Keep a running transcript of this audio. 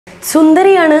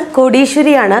സുന്ദരിയാണ്,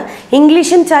 കോടീശ്വരിയാണ്,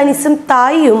 ഇംഗ്ലീഷും ചൈനീസും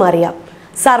തായിയും അറിയാം.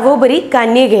 സർവോപരി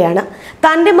കന്യകയാണ്.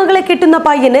 തന്റെ മകളെ കിട്ടുന്ന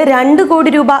പയ്യന് 2 കോടി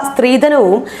രൂപ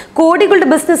സ്ത്രീധനവും കോടികളുടെ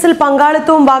ബിസിനസ്സിൽ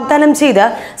പങ്കാളിത്തവും വാഗ്ദാനം ചെയ്ത്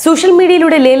സോഷ്യൽ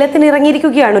മീഡിയയിലൂടെ ലേലത്തിന്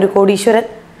ഇറങ്ങിയിരിക്കുകയാണ് ഒരു കോടീശ്വരൻ.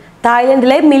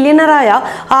 തായ്ലൻഡിലെ മില്യണറായ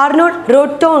ആർണോൾഡ്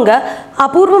റോട്ടോങ്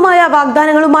അപൂർവമായ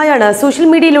വാഗ്ദാനങ്ങളുമായാണ് സോഷ്യൽ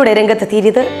മീഡിയയിലൂടെ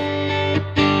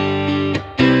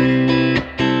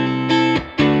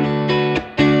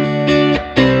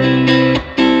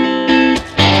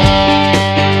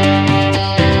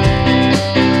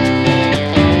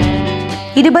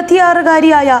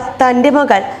തന്റെ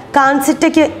മകൾ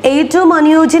കാൻസിറ്റയ്ക്ക് ഏറ്റവും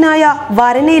അനുയോജ്യനായ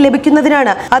വരനെ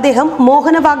ലഭിക്കുന്നതിനാണ് അദ്ദേഹം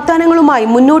മോഹന വാഗ്ദാനങ്ങളുമായി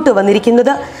മുന്നോട്ട്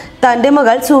വന്നിരിക്കുന്നത്. തന്റെ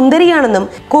മകൾ സുന്ദരിയാണെന്നും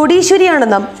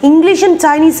കോടീശ്വരിയാണെന്നും ഇംഗ്ലീഷും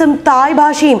ചൈനീസും തായ്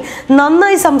ഭാഷയും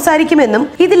നന്നായി സംസാരിക്കുമെന്നും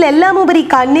ഇതിലെല്ലാം ഉപരി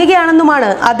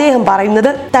കന്യകയാണെന്നുമാണ് അദ്ദേഹം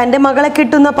പറയുന്നത്. തന്റെ മകളെ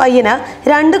കിട്ടുന്ന പയ്യന്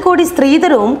 2 കോടി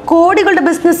സ്ത്രീധനവും കോടികളുടെ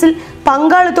ബിസിനസ്സിൽ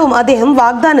പങ്കാളിത്തവും അദ്ദേഹം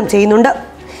വാഗ്ദാനം ചെയ്യുന്നുണ്ട്.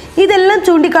 ഇതെല്ലാം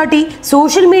ചൂണ്ടിക്കാട്ടി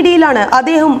സോഷ്യൽ മീഡിയയിലാണ്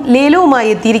അദ്ദേഹം ലേലവുമായി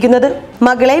എത്തിയിരിക്കുന്നത്.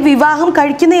 മകളെ വിവാഹം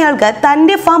കഴിക്കുന്നയാൾക്ക്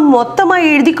തന്റെ ഫാം മൊത്തമായി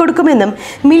എഴുതി കൊടുക്കുമെന്നും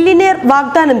മില്യനെയർ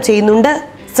വാഗ്ദാനം ചെയ്യുന്നുണ്ട്.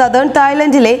 സദേൺ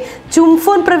തായ്ലൻഡിലെ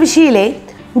ചുംഫോൺ പ്രവിശ്യയിലെ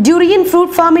ഡ്യൂറിയൻ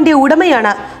ഫ്രൂട്ട് ഫാമിന്റെ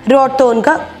ഉടമയാണ്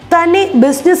റോട്ടോൻഗ്. തന്നെ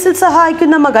ബിസിനസ്സിൽ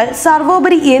സഹായിക്കുന്ന മകൾ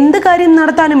സർവോപരി എന്ത് കാര്യം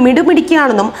നടത്താനും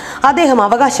മിടുമിടിക്കുകയാണെന്നും അദ്ദേഹം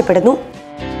അവകാശപ്പെടുന്നു.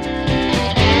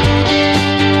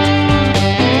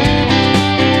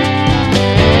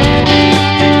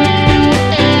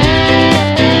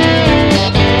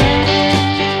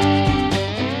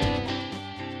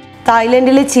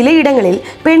 തായ്ലൻഡിലെ ചിലയിടങ്ങളിൽ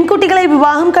പെൺകുട്ടികളെ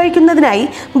വിവാഹം കഴിക്കുന്നതിനായി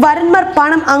വരന്മാർ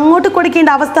പണം അങ്ങോട്ട് കൊടുക്കേണ്ട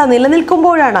അവസ്ഥ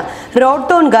നിലനിൽക്കുമ്പോഴാണ്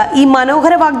റോട്ടോൻഗ് ഈ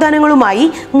മനോഹര വാഗ്ദാനങ്ങളുമായി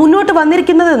മുന്നോട്ട്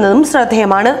വന്നിരിക്കുന്നതെന്നതും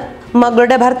ശ്രദ്ധേയമാണ്.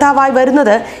 മകളുടെ ഭർത്താവായി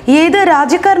വരുന്നത് ഏത്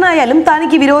രാജ്യക്കാരനായാലും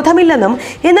തനിക്ക് വിരോധമില്ലെന്നും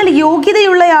എന്നാൽ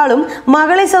യോഗ്യതയുള്ളയാളും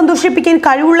മകളെ സന്തോഷിപ്പിക്കാൻ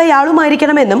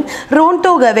കഴിവുള്ളയാളുമായിരിക്കണമെന്നും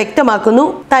റോട്ടോങ് വ്യക്തമാക്കുന്നു.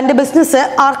 തന്റെ ബിസിനസ്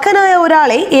അർഹനായ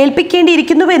ഒരാളെ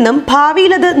ഏൽപ്പിക്കേണ്ടിയിരിക്കുന്നുവെന്നും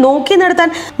ഭാവിയിൽ അത് നോക്കി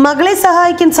നടത്താൻ മകളെ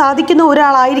സഹായിക്കാൻ സാധിക്കുന്ന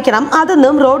ഒരാളായിരിക്കണം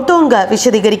അതെന്നും റോട്ടോങ്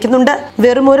വിശദീകരിക്കുന്നുണ്ട്.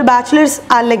 വെറും ഒരു ബാച്ചിലേഴ്സ്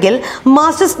അല്ലെങ്കിൽ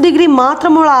മാസ്റ്റേഴ്സ് ഡിഗ്രി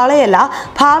മാത്രമുള്ള ആളെയല്ല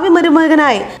ഭാവി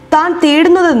മരുമകനായി താൻ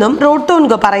തേടുന്നതെന്നും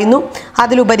റോട്ടോങ് പറയുന്നു.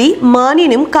 അതിലുപരി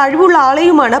മാന്യനും കഴിവുള്ള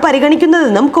ആളെയുമാണ്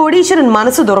പരിഗണിക്കുന്നതെന്നും കോടീശ്വരൻ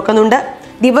മനസ്സ് തുറക്കുന്നുണ്ട്.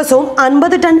 ദിവസവും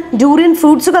 50 ടൺ ഡ്യൂറിയൻ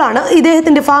ഫ്രൂട്ട്സുകളാണ്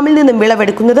ഇദ്ദേഹത്തിന്റെ ഫാമിൽ നിന്നും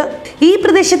വിളവെടുക്കുന്നത്. ഈ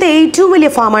പ്രദേശത്തെ ഏറ്റവും വലിയ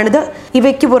ഫാമാണിത്.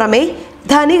 ഇവയ്ക്ക് പുറമെ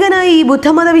ധനികനായ ഈ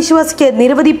ബുദ്ധമത വിശ്വാസിക്ക്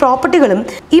നിരവധി പ്രോപ്പർട്ടികളും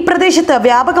ഈ പ്രദേശത്ത്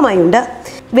വ്യാപകമായി ഉണ്ട്.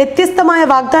 വ്യത്യസ്തമായ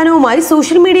വാഗ്ദാനവുമായി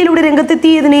സോഷ്യൽ മീഡിയയിലൂടെ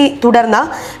രംഗത്തെത്തിയതിനെ തുടർന്ന്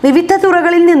വിവിധ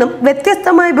തുറകളിൽ നിന്നും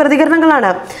വ്യത്യസ്തമായ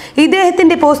പ്രതികരണങ്ങളാണ്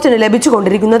ഇദ്ദേഹത്തിന്റെ പോസ്റ്റിന്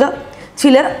ലഭിച്ചുകൊണ്ടിരിക്കുന്നത്.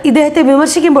 ചിലർ ഇദ്ദേഹത്തെ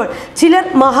വിമർശിക്കുമ്പോൾ ചിലർ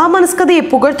മഹാമനസ്കതയെ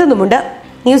പുകഴ്ത്തുന്നുമുണ്ട്.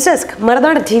 ന്യൂസ് ഡെസ്ക്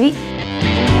മറുനാടൻ TV.